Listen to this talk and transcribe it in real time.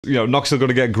You know, KNOXHILL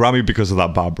gonna get a Grammy because of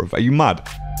that bar, bro. Are you mad?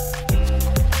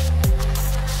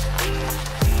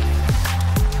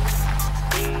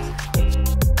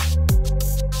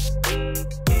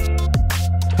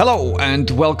 Hello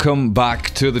and welcome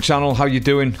back to the channel. How you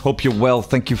doing? Hope you're well.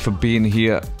 Thank you for being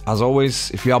here. As always,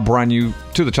 if you are brand new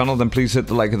to the channel, then please hit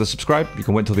the like and the subscribe. You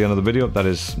can wait till the end of the video. That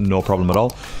is no problem at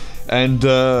all. And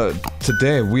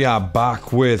today we are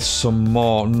back with some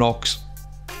more KNOXHILL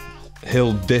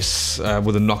Diss,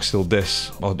 with a KNOXHILL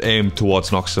Diss, or aimed towards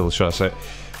KNOXHILL, should I say.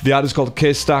 The artist is called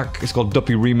K-Stac. It's called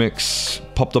DUPPY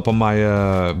REMIX. Popped up on my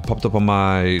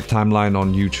timeline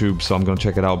on YouTube, so I'm gonna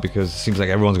check it out because it seems like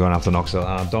everyone's going after KNOXHILL,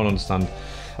 and I don't understand.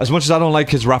 As much as I don't like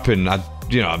his rapping,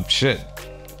 shit.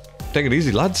 Take it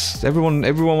easy, lads. Everyone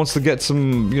wants to get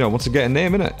some, wants to get a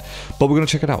name in it. But we're gonna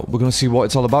check it out. We're gonna see what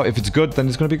it's all about. If it's good, then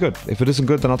it's gonna be good. If it isn't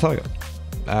good, then I'll tell you.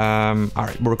 All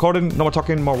right, we're recording. No more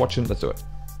talking, more watching. Let's do it.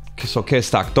 So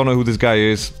K-Stac. Don't know who this guy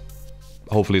is.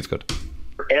 Hopefully it's good.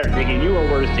 Nigga, you are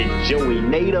worse than Joey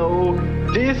Nato.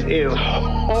 This is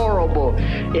horrible,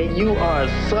 and you are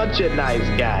such a nice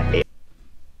guy.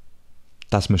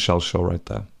 That's Michelle's show right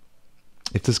there.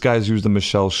 If this guy's used the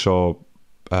Michelle show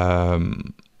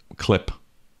clip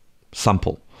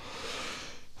sample,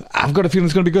 I've got a feeling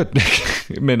it's gonna be good.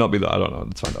 It may not be that. I don't know.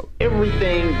 Let's find out.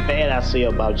 Everything bad I say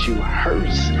about you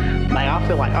hurts. Like, I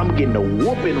feel like I'm getting a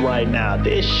whooping right now.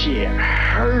 This shit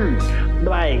hurt.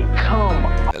 Like, come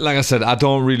on. Like I said, I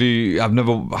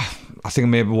think I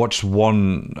maybe watched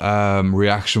one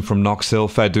reaction from KNOXHILL.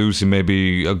 Fair dues, he may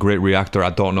be a great reactor. I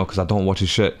don't know because I don't watch his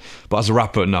shit. But as a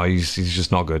rapper, no, he's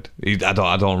just not good.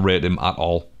 I don't rate him at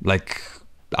all. Like,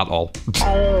 at all.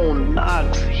 Oh,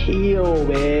 KNOXHILL,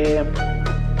 man.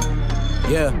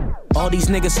 Yeah. All these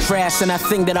niggas trash and I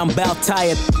think that I'm about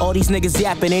tired. All these niggas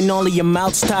yapping, ain't only your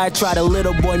mouth's tired. Try to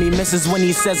little boy me misses when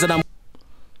he says that I'm.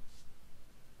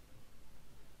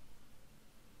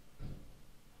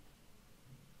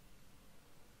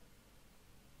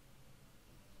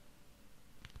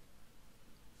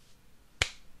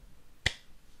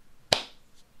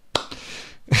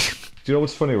 Do you know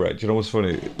what's funny, right? Do you know what's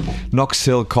funny?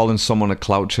 KNOXHILL calling someone a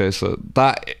clout chaser.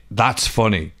 That's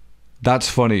funny. That's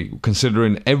funny,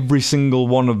 considering every single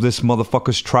one of this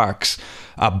motherfucker's tracks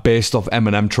are based off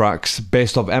Eminem tracks,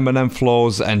 based off Eminem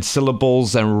flows and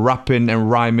syllables and rapping and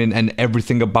rhyming and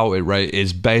everything about it, right,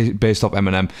 is based off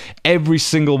Eminem. Every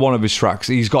single one of his tracks,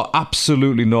 he's got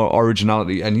absolutely no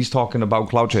originality, and he's talking about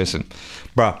clout chasing.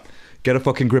 Bruh, get a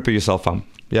fucking grip of yourself, fam.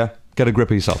 Yeah? Get a grip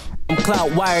of yourself. I'm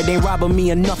clout wired, ain't robbing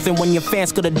me of nothing when your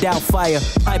fans could have doubt fire.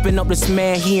 Hyping up this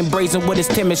man, he ain't brazen with his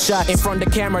timid shots. In front of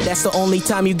the camera, that's the only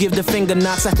time you give the finger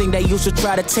knocks. I think that you should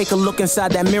try to take a look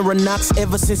inside that mirror, Knox.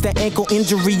 Ever since that ankle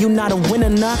injury, you not a winner,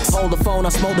 Knox. Hold the phone, I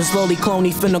smoke the slowly clone,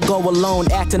 he finna go alone.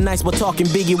 Acting nice, but talking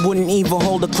big, you wouldn't even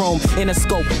hold a chrome. In a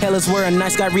scope, hell is where a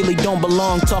nice guy really don't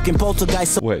belong. Talking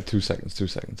poltergeist. Wait, 2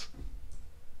 seconds.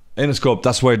 In a scope,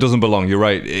 that's where it doesn't belong. You're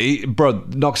right. Bro,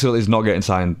 KNOXHILL is not getting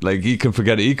signed. Like, he can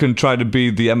forget it. He can try to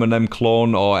be the Eminem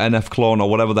clone or NF clone or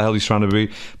whatever the hell he's trying to be,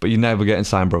 but you're never getting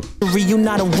signed, bro. You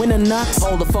not a winner, Knox.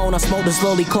 Hold the phone, I smoke the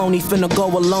slowly clone, he finna go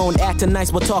alone. Acting nice,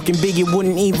 but talking big, you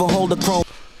wouldn't even hold a chrome.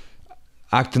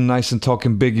 Acting nice and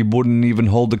talking big, you wouldn't even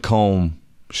hold the comb.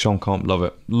 Sean Comp, love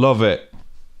it. Love it.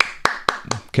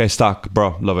 K-Stac,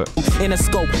 bro, love it. In a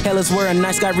scope, hell is where a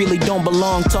nice guy really don't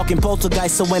belong. Talking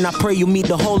poltergeist, so when I pray you meet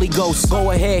the Holy Ghost.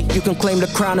 Go ahead, you can claim the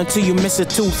crown until you miss a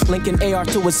tooth. Linking AR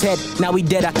to his head, now he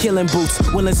dead, I kill him boots.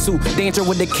 Willing suit, danger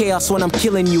with the chaos when I'm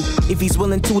killing you. If he's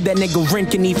willing to, that nigga Ren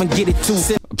can even get it too.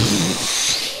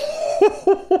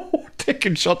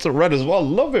 Taking shots at Red as well,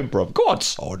 love it, bro. Go on,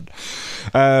 son.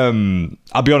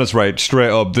 I'll be honest, right,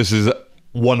 straight up, this is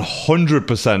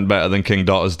 100% better than King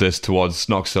Daughter's diss towards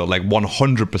KNOXHILL, like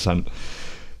 100%.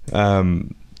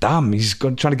 Damn, he's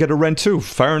trying to get a Ren too.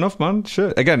 Fair enough, man.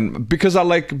 Shit. Again, because I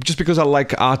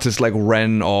like artists like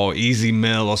Ren or Easy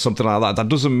Mill or something like that, that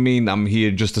doesn't mean I'm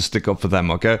here just to stick up for them,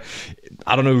 okay?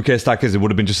 I don't know who K-Stac is. It would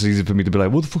have been just as easy for me to be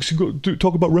like, what the fuck's you got to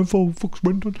talk about Ren for? Fuck's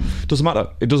Ren done? Doesn't matter.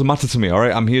 It doesn't matter to me, all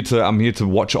right? I'm here to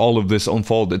watch all of this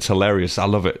unfold. It's hilarious. I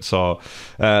love it. So,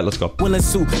 let's go. Willing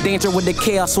suit, danger with the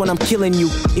chaos when I'm killing you.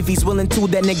 If he's willing to,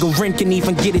 that nigga Ren can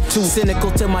even get it too.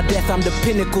 Cynical till my death, I'm the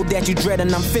pinnacle that you dread,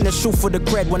 and I'm finna shoot for the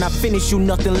cred. When I finish you,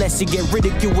 nothing less, you get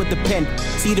ridiculed with the pen.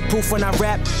 See the proof when I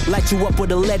rap? Light you up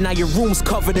with a lead, now your room's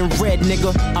covered in red,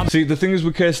 nigga. See, the thing is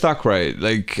with K-Stac, right?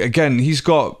 Like, again, he's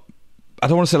got, I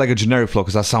don't want to say like a generic flow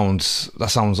because that sounds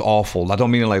awful. I don't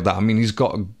mean it like that. I mean, he's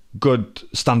got a good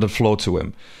standard flow to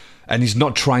him. And he's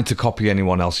not trying to copy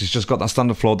anyone else. He's just got that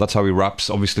standard flow. That's how he raps.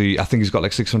 Obviously, I think he's got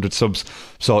like 600 subs.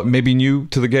 So maybe new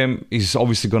to the game. He's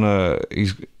obviously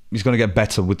he's gonna get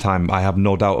better with time. I have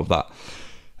no doubt of that.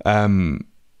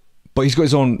 But he's got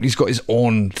his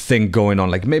own thing going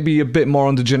on, like maybe a bit more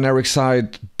on the generic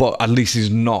side, but at least he's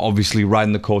not obviously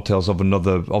riding the coattails of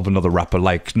another rapper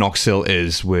like KNOXHILL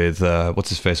is with what's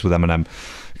his face with Eminem.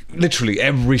 Literally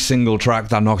every single track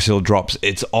that KNOXHILL drops,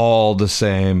 it's all the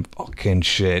same fucking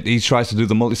shit. He tries to do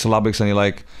the multisyllabics and you're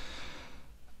like,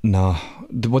 nah.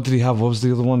 What did he have? What was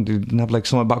the other one? Did he have like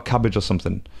something about cabbage or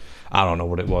something? I don't know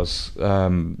what it was.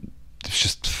 It's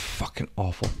just fucking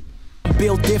awful.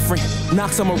 Build different,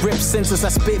 knocks on my rip senses. I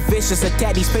spit vicious,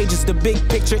 attack these pages. The big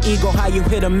picture, ego, how you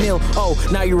hit a mill. Oh,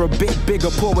 now you're a bit bigger,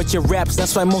 poor with your raps.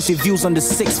 That's why most of your views under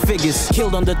 6 figures.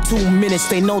 Killed under 2 minutes,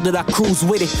 they know that I cruise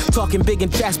with it. Talking big in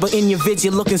tracks, but in your vids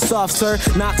you're looking soft, sir.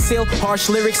 KNOXHILL, harsh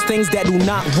lyrics, things that do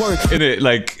not work.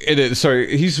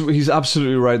 Sorry, he's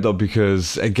absolutely right though,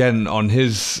 because again on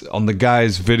the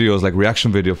guy's videos, like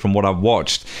reaction video from what I've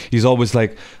watched, he's always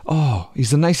like, oh,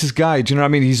 he's the nicest guy. Do you know what I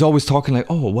mean? He's always talking like,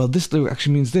 oh, well, this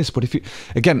actually means this. But if you,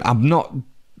 again, I'm not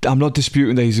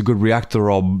disputing that he's a good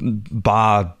reactor or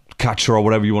bar catcher or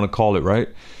whatever you want to call it, right?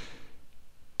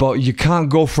 But you can't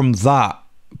go from that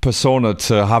persona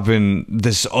to having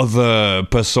this other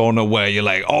persona where you're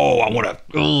like, oh, I want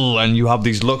to, and you have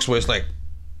these looks where it's like,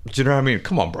 do you know what I mean?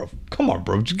 Come on,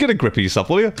 bro. Just get a grip of yourself,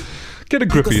 will you? Get a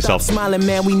grip of yourself. Stop smiling,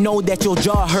 man. We know that your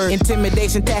jaw hurt.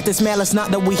 Intimidation, tactics, malice, not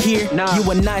that we hear. Nah.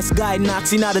 You a nice guy,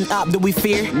 Noxy, not an op that we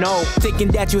fear. No. Thinking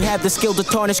that you have the skill to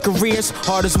tarnish careers,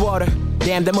 hard as water.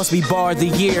 Damn, that must be bar of the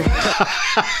year.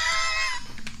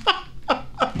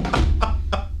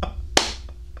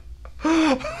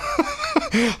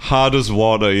 Hard as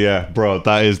water, yeah, bro.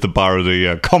 That is the bar of the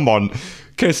year. Come on.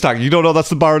 K-Stac, you don't know that's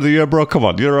the bar of the year, bro? Come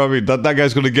on, you know what I mean? That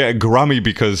guy's going to get a Grammy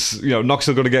because, you know,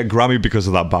 KNOXHILL going to get a Grammy because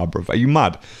of that bar, bro. Are you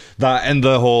mad? That and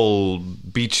the whole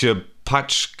beat your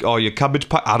patch or your cabbage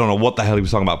patch. I don't know what the hell he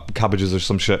was talking about, cabbages or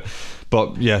some shit.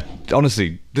 But yeah,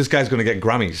 honestly, this guy's going to get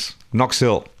Grammys.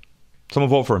 KNOXHILL. Someone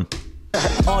vote for him.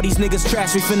 All these niggas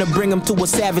trash, we finna bring them to a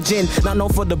savage end. Not known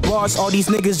for the bars, all these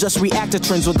niggas just react to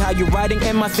trends. With how you writing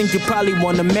M, I think you probably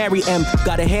wanna marry M.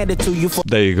 Gotta hand it to you for.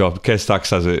 There you go, K-Stac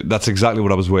says it. That's exactly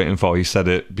what I was waiting for. He said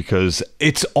it because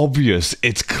it's obvious,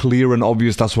 it's clear and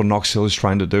obvious that's what KNOXHILL is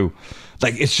trying to do.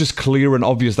 Like, it's just clear and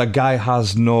obvious. That guy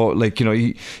has no, like, you know,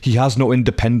 he has no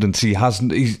independence. He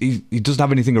doesn't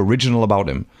have anything original about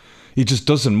him. He just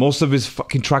doesn't. Most of his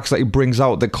fucking tracks that he brings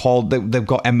out, they've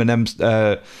got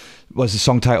Eminem's what's the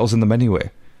song titles in them anyway.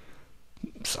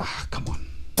 Come on.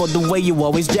 For the way you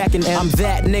always jacking M. I'm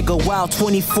that nigga, wild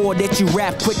 24 that you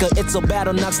rap quicker. It's a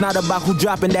battle, Nox, not about who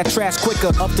dropping that trash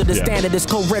quicker. Up to the standard, it's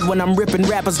cold red when I'm ripping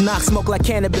rappers. Knock smoke like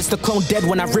cannabis, the clone dead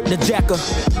when I rip the jacker.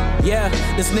 Yeah,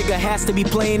 this nigga has to be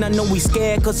playing. I know we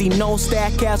scared cause he knows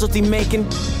stack casualty making.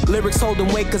 Lyrics holding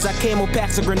weight cause I came with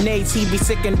packs of grenades. He be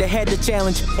sick in the head to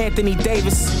challenge Anthony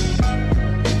Davis.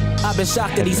 I've been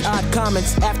shocked at these odd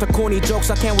comments. After corny jokes,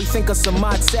 how can we think of some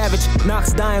odd savage?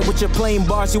 Knox dying with your plain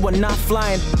bars, you are not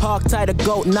flying. Hog tied a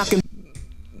goat, knocking.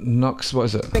 Knox, what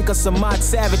is it? Think of some odd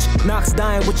savage. Knox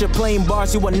dying with your plain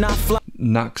bars, you are not flying.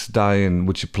 Knox dying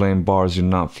with your plain bars, you're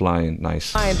not flying.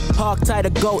 Nice. Hog tied a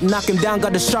goat, knock him down,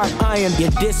 got the sharp iron. Yeah,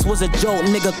 this was a joke,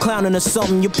 nigga clowning or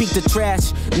something. You peeked the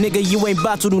trash, nigga, you ain't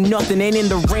about to do nothing. Ain't in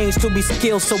the range to be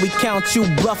skilled, so we count you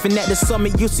bluffing. At the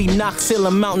summit, you see KNOXHILL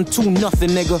amounting to nothing,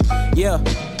 nigga. Yeah.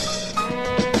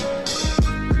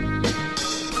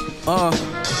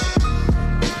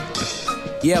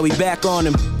 Yeah, we back on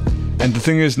him. And the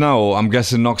thing is now, I'm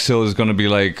guessing KNOXHILL is going to be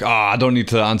like, I don't need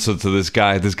to answer to this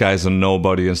guy. This guy's a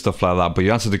nobody and stuff like that. But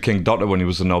you answered to King Doctor when he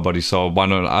was a nobody, so why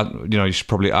not? You know, you should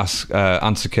probably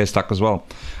answer K-Stac as well.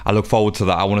 I look forward to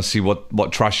that. I want to see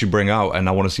what trash you bring out, and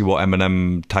I want to see what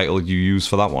Eminem title you use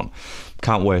for that one.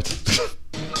 Can't wait.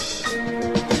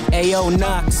 Ayo,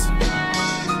 Knox.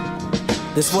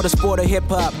 This for the sport of hip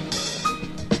hop.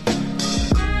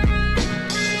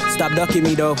 Stop ducking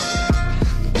me though.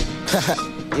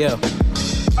 Yeah.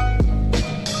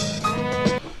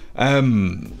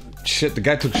 Shit, the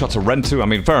guy took shots at Ren too. I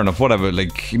mean, fair enough, whatever.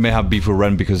 Like, he may have beef with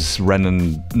Ren because Ren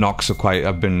and Nox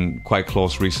have been quite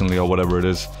close recently or whatever it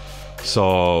is.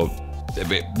 So,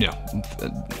 you know,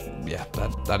 yeah,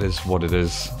 that is what it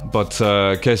is. But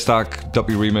K-Stac,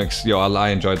 DUPPY remix, yo, I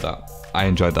enjoyed that. I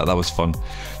enjoyed that. That was fun.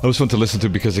 That was fun to listen to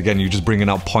because, again, you're just bringing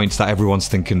out points that everyone's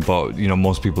thinking, but, you know,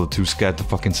 most people are too scared to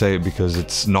fucking say it because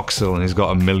it's KNOXHILL and he's got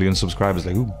 1 million subscribers.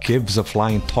 Like, who gives a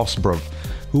flying toss, bruv?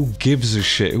 Who gives a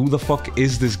shit? Who the fuck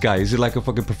is this guy? Is he like a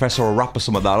fucking professor or rapper or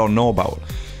something that I don't know about?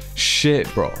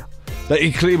 Shit, bro. Like,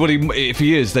 if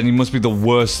he is, then he must be the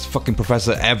worst fucking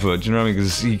professor ever. Do you know what I mean?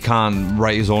 Because he can't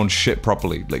write his own shit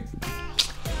properly. Like,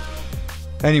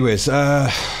 anyways,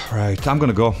 right, I'm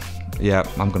gonna go. yeah,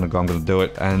 I'm gonna go, I'm gonna do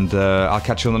it. And I'll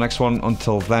catch you on the next one.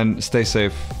 Until then, stay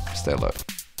safe, stay alert.